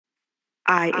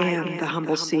I am the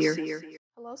Humble Seer.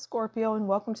 Hello, Scorpio, and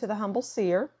welcome to the Humble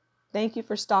Seer. Thank you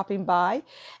for stopping by,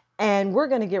 and we're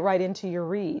going to get right into your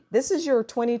read. This is your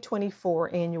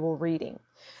 2024 annual reading.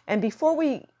 And before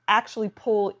we actually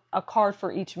pull a card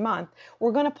for each month,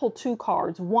 we're going to pull two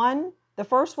cards. The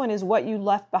first one is what you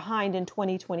left behind in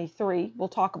 2023. We'll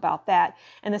talk about that.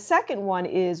 And the second one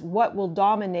is what will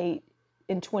dominate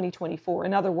in 2024.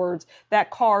 In other words,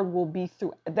 that card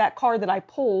that I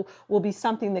pull will be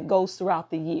something that goes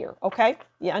throughout the year. Okay?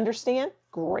 You understand?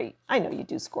 Great. I know you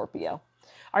do, Scorpio.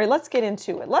 All right, let's get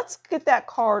into it. Let's get that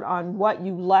card on what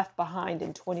you left behind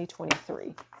in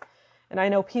 2023. And I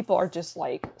know people are just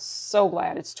like so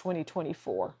glad it's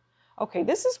 2024. Okay,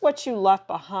 this is what you left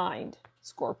behind,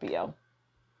 Scorpio.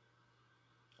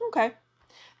 Okay.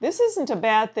 This isn't a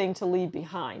bad thing to leave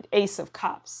behind. Ace of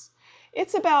Cups.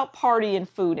 It's about party and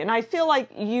food. And I feel like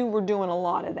you were doing a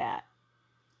lot of that.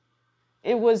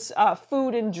 It was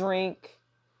food and drink,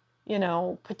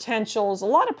 potentials, a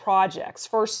lot of projects,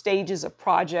 first stages of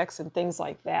projects and things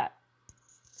like that.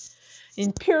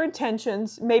 In pure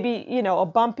intentions, maybe, a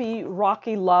bumpy,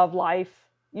 rocky love life.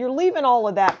 You're leaving all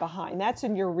of that behind. That's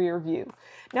in your rear view.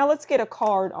 Now let's get a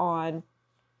card on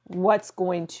what's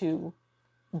going to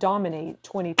dominate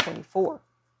 2024.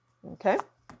 Okay?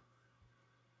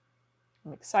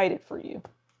 I'm excited for you.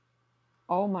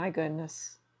 Oh my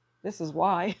goodness. This is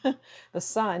why. The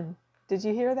sun. Did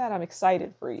you hear that? I'm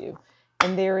excited for you.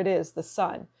 And there it is, the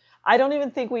sun. I don't even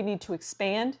think we need to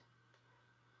expand.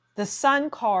 The sun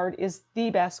card is the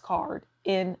best card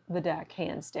in the deck,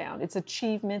 hands down. It's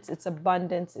achievements, it's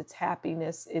abundance, it's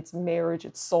happiness, it's marriage,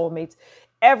 it's soulmates,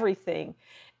 everything.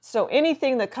 So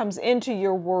anything that comes into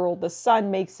your world, the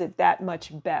sun makes it that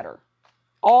much better.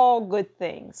 All good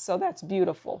things. So that's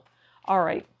beautiful. All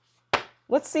right,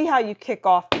 let's see how you kick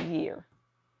off the year.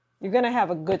 You're going to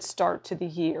have a good start to the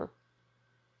year.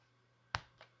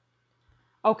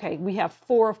 Okay, we have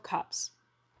Four of Cups.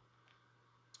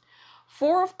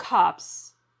 Four of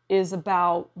Cups is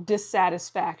about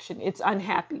dissatisfaction. It's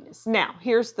unhappiness. Now,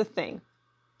 here's the thing.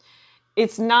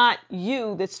 It's not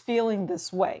you that's feeling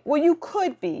this way. Well, you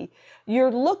could be.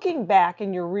 You're looking back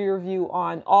in your rear view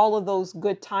on all of those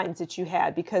good times that you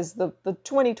had, because the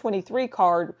 2023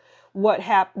 card,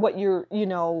 what you're,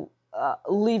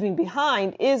 leaving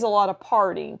behind is a lot of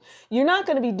partying. You're not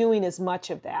going to be doing as much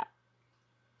of that.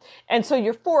 And so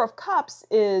your Four of Cups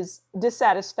is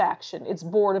dissatisfaction. It's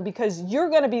boredom, because you're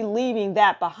going to be leaving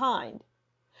that behind.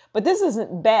 But this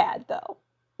isn't bad, though.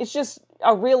 It's just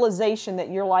a realization that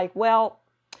you're like, well,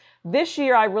 this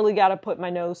year I really got to put my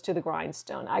nose to the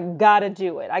grindstone. I got to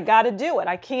do it. I got to do it.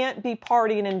 I can't be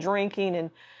partying and drinking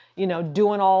and,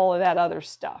 doing all of that other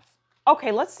stuff.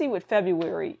 Okay, let's see what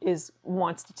February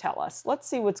wants to tell us. Let's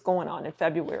see what's going on in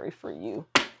February for you,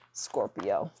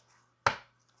 Scorpio.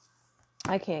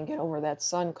 I can't get over that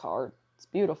sun card. It's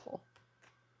beautiful.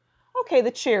 Okay,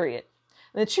 the Chariot.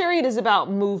 The Chariot is about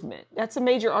movement. That's a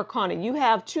major arcana. You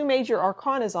have two major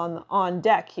arcanas on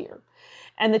deck here.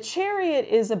 And the Chariot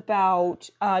is about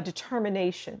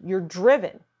determination. You're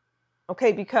driven.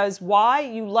 Okay, because why?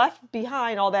 You left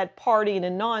behind all that partying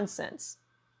and nonsense.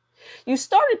 You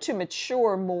started to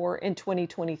mature more in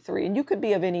 2023, and you could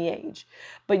be of any age,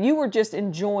 but you were just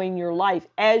enjoying your life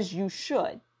as you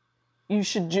should. You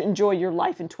should enjoy your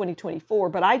life in 2024,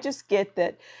 but I just get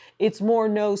that it's more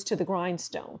nose to the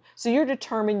grindstone. So you're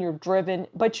determined, you're driven,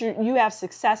 but you have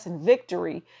success and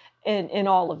victory in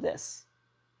all of this.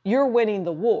 You're winning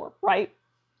the war, right?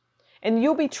 And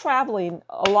you'll be traveling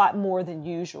a lot more than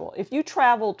usual. If you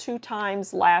traveled 2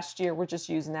 times last year, we're just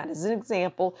using that as an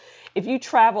example. If you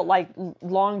traveled like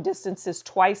long distances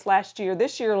twice last year,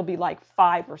 this year it'll be like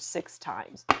 5 or 6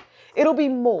 times. It'll be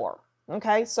more.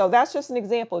 Okay, so that's just an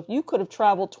example. If you could have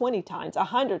traveled 20 times,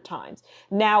 100 times,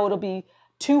 now it'll be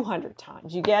 200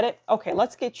 times. You get it? Okay,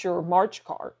 let's get your March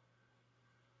card.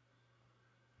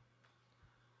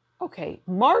 Okay,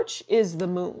 March is the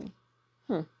moon.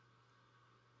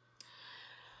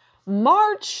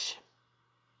 March,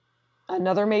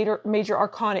 another major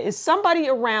arcana, is somebody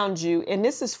around you, and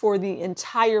this is for the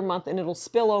entire month, and it'll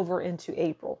spill over into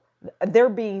April. They're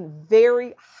being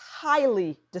very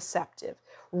highly deceptive.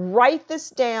 Write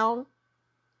this down.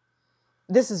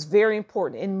 This is very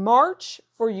important. In March,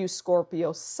 for you,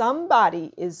 Scorpio,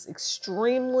 somebody is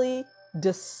extremely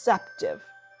deceptive.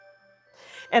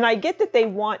 And I get that they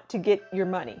want to get your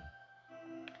money.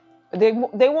 They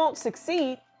won't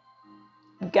succeed.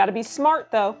 You've got to be smart,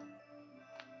 though.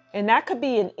 And that could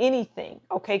be in anything,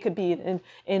 okay? Could be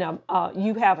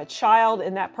you have a child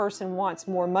and that person wants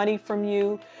more money from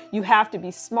you. You have to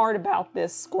be smart about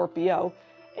this, Scorpio.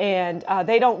 And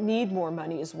they don't need more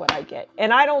money is what I get.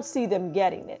 And I don't see them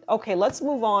getting it. Okay, let's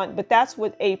move on. But that's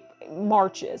what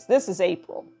March is. This is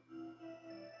April.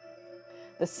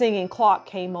 The singing clock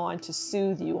came on to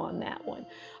soothe you on that one.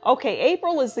 Okay,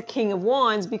 April is the King of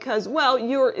Wands because, well,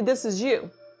 this is you.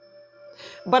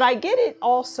 But I get it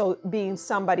also being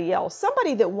somebody else,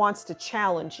 somebody that wants to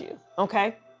challenge you,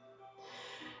 okay?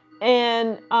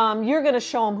 And you're going to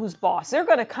show them who's boss. They're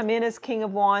going to come in as King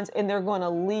of Wands and they're going to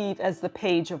leave as the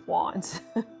Page of Wands.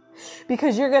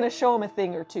 Because you're going to show them a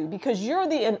thing or two. Because you're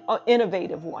the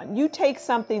innovative one. You take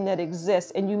something that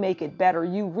exists and you make it better.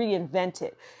 You reinvent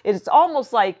it. It's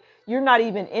almost like you're not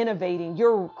even innovating.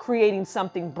 You're creating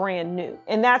something brand new.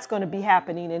 And that's going to be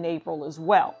happening in April as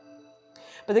well.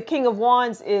 But the King of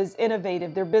Wands is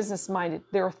innovative. They're business-minded.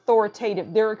 They're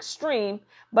authoritative. They're extreme.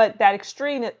 But that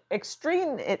extremism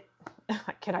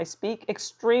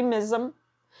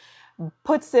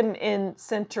puts them in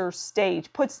center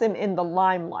stage, puts them in the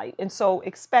limelight. And so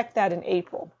expect that in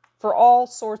April for all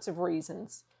sorts of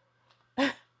reasons.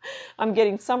 I'm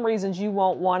getting some reasons you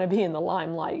won't want to be in the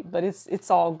limelight, but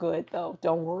it's all good though.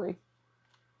 Don't worry.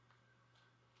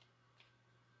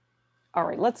 All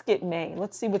right, let's get May.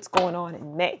 Let's see what's going on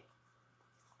in May.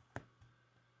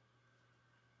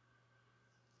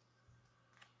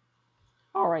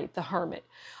 All right, the Hermit.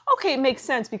 Okay, it makes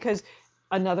sense because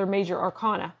another major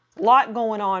arcana. A lot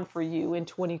going on for you in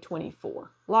 2024.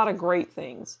 A lot of great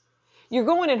things. You're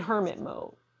going in hermit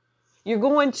mode. You're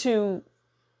going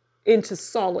into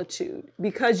solitude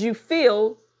because you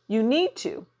feel you need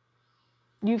to.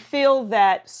 You feel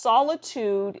that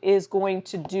solitude is going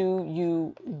to do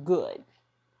you good,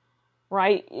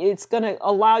 right? It's going to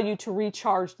allow you to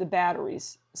recharge the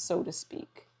batteries, so to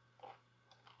speak.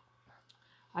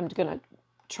 I'm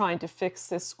trying to fix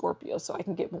this Scorpio so I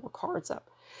can get more cards up.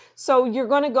 So you're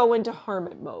going to go into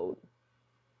hermit mode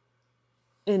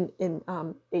in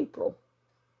April.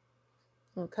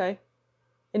 Okay?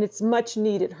 And it's much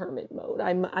needed hermit mode,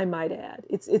 I might add.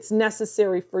 It's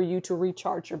necessary for you to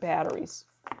recharge your batteries.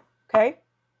 Okay?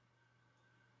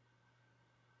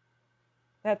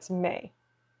 That's May.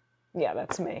 Yeah,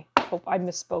 that's May. Hope I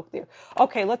misspoke there.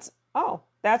 Okay,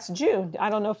 that's June. I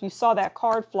don't know if you saw that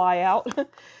card fly out,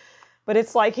 but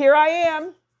it's like, here I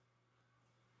am.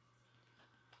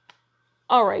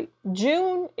 All right,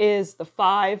 June is the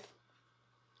 5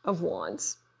 of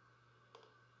Wands.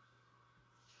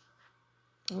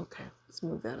 Okay, let's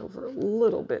move that over a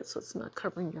little bit so it's not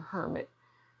covering your Hermit.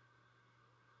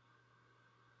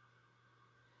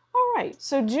 All right,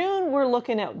 so June, we're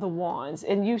looking at the Wands,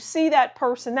 and you see that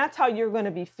person, that's how you're going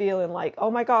to be feeling like,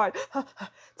 oh my God,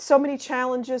 so many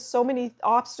challenges, so many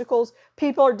obstacles.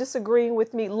 People are disagreeing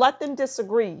with me. Let them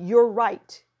disagree. You're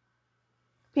right.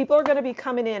 People are going to be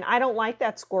coming in. I don't like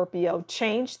that, Scorpio.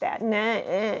 Change that.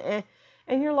 Nah,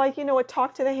 And you're like, you know what?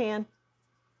 Talk to the hand.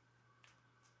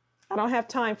 I don't have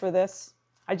time for this.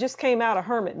 I just came out of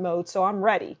hermit mode, so I'm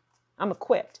ready. I'm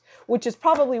equipped, which is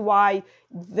probably why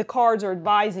the cards are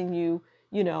advising you,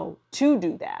 to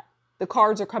do that. The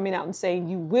cards are coming out and saying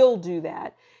you will do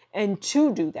that. And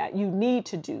to do that, you need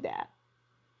to do that.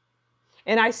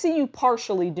 And I see you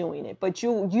partially doing it, but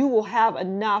you will have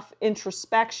enough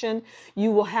introspection.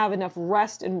 You will have enough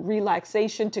rest and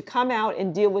relaxation to come out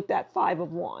and deal with that 5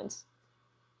 of Wands.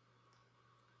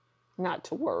 Not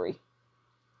to worry.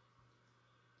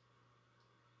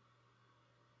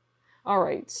 All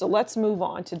right, so let's move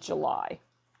on to July.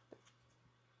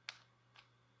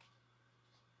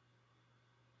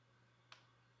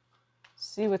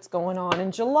 See what's going on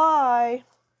in July.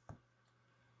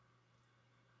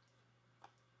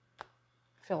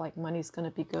 I feel like money's going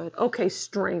to be good. Okay,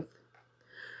 strength.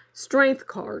 Strength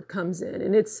card comes in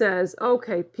and it says,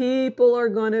 okay, people are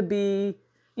going to be,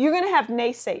 you're going to have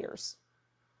naysayers,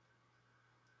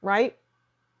 right?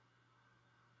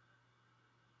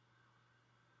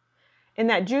 In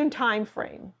that June time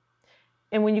frame.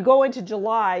 And when you go into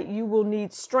July, you will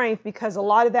need strength because a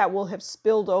lot of that will have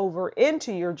spilled over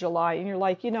into your July. And you're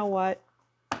like, you know what?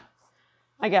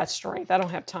 I got strength. I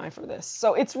don't have time for this.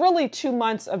 So it's really 2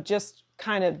 months of just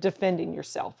kind of defending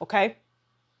yourself, okay?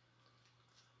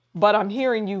 But I'm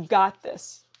hearing you've got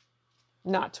this.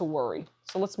 Not to worry.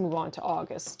 So let's move on to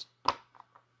August.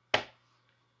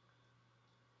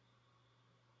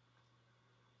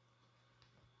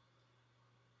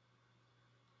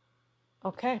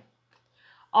 Okay.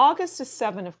 August is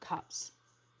 7 of Cups.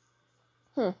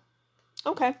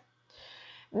 Okay.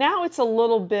 Now it's a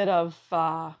little bit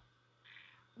of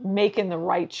making the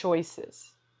right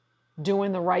choices,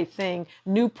 doing the right thing,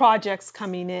 new projects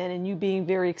coming in and you being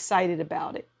very excited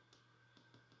about it.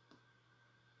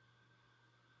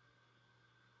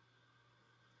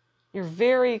 You're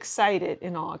very excited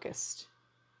in August.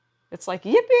 It's like,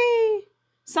 yippee!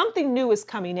 Something new is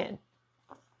coming in.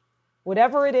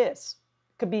 Whatever it is.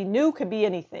 Could be new, could be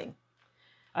anything.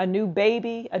 A new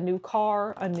baby, a new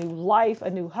car, a new life, a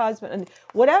new husband.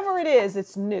 Whatever it is,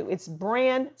 it's new. It's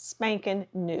brand spanking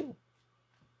new.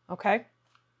 Okay?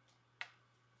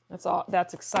 That's all.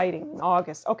 That's exciting in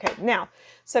August. Okay, now,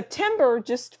 September,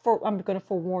 I'm going to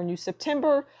forewarn you,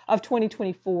 September of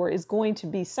 2024 is going to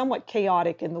be somewhat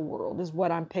chaotic in the world, is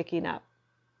what I'm picking up.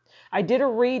 I did a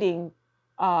reading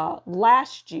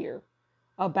last year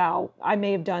about, I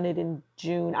may have done it in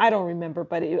June, I don't remember,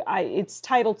 but it's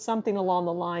titled something along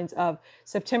the lines of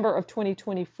September of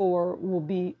 2024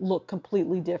 will look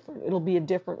completely different. It'll be a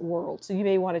different world. So you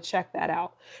may want to check that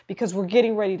out because we're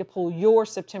getting ready to pull your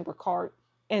September card.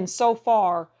 And so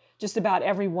far, just about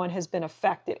everyone has been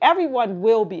affected. Everyone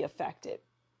will be affected.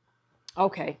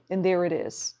 Okay, and there it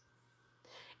is.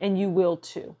 And you will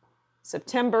too.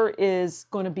 September is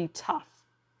going to be tough.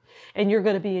 And you're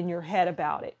going to be in your head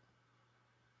about it.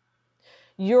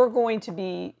 You're going to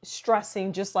be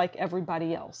stressing just like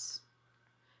everybody else.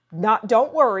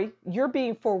 Don't worry, you're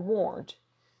being forewarned.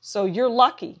 So you're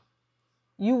lucky.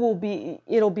 It'll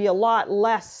be a lot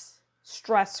less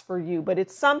stress for you, but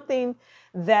it's something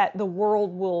that the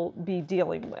world will be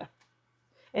dealing with.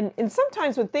 And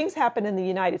sometimes when things happen in the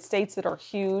United States that are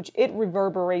huge, it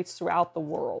reverberates throughout the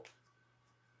world.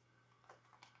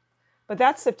 But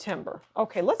that's September.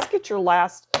 Okay, let's get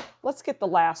the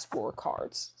last 4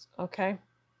 cards. Okay.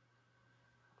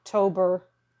 October,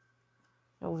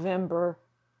 November,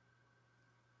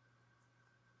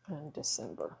 and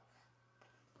December.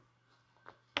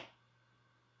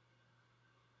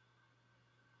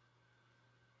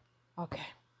 Okay.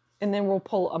 And then we'll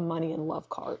pull a money and love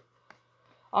card.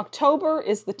 October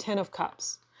is the 10 of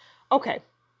Cups. Okay.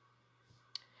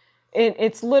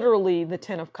 It's literally the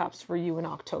 10 of Cups for you in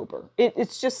October.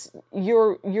 It's just,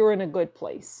 you're in a good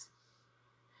place.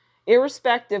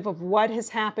 Irrespective of what has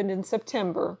happened in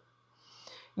September,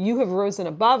 you have risen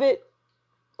above it,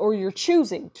 or you're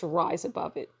choosing to rise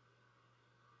above it.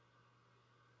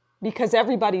 Because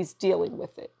everybody's dealing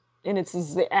with it. And it's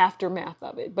the aftermath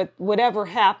of it. But whatever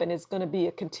happened is going to be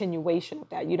a continuation of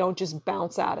that. You don't just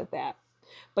bounce out of that.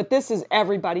 But this is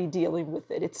everybody dealing with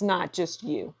it. It's not just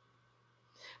you.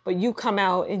 But you come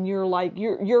out and you're like,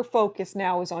 your focus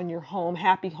now is on your home,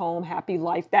 happy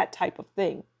life, that type of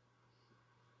thing.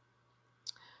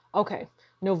 Okay,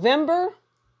 November,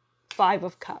 5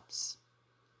 of Cups.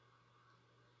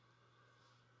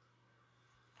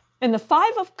 And the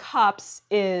 5 of Cups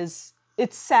it's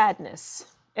sadness.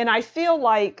 And I feel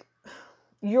like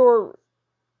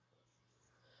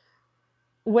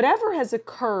whatever has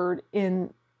occurred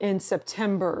in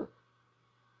September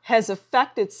has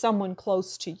affected someone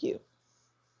close to you.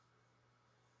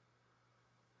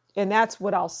 And that's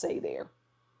what I'll say there.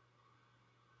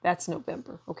 That's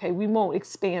November. Okay, we won't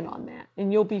expand on that.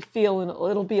 And you'll be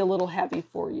it'll be a little heavy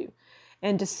for you.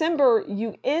 And December,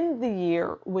 you end the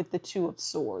year with the 2 of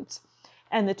Swords.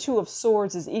 And the 2 of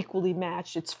Swords is equally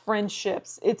matched. It's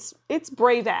friendships. It's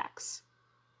brave acts.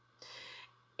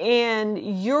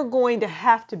 And you're going to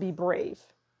have to be brave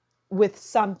with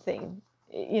something,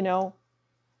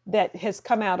 that has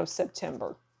come out of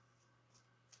September.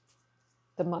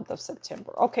 The month of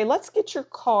September. Okay, let's get your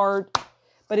card,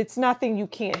 but it's nothing you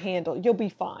can't handle. You'll be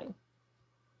fine.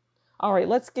 All right,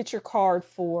 let's get your card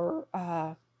for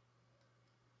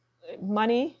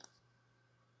money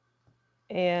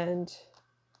and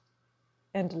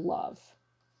love.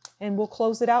 And we'll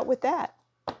close it out with that.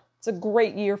 It's a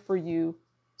great year for you,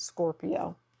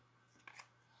 Scorpio.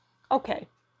 Okay,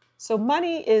 so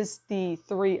money is the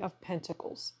 3 of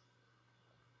Pentacles.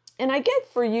 And I get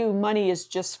for you, money is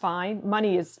just fine.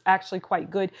 Money is actually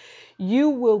quite good. You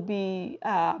will be,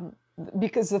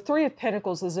 because the 3 of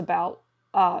Pentacles is about,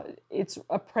 it's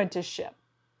apprenticeship.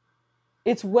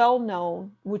 It's well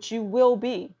known, which you will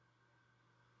be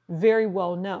very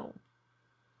well known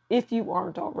if you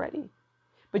aren't already.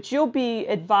 But you'll be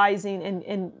advising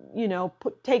and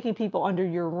taking people under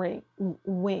your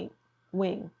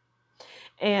wing.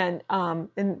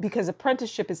 And because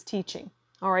apprenticeship is teaching.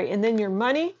 All right. And then your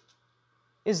money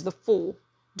is the Fool.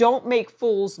 Don't make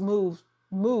fools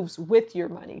moves with your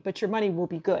money, but your money will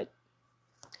be good.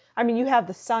 I mean, you have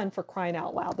the Sun, for crying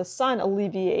out loud. The Sun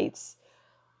alleviates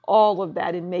all of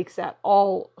that and makes that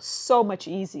all so much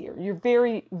easier. You're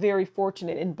very, very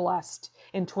fortunate and blessed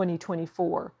in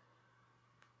 2024.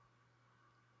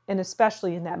 And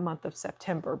especially in that month of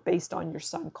September, based on your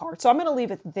Sun card. So I'm going to leave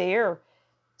it there,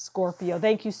 Scorpio.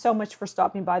 Thank you so much for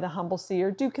stopping by the Humble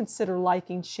Seer. Do consider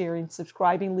liking, sharing,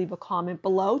 subscribing. Leave a comment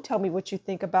below. Tell me what you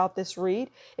think about this read.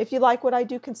 If you like what I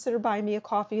do, consider buying me a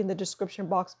coffee in the description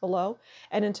box below.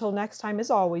 And until next time,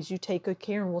 as always, you take good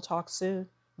care and we'll talk soon.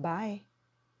 Bye.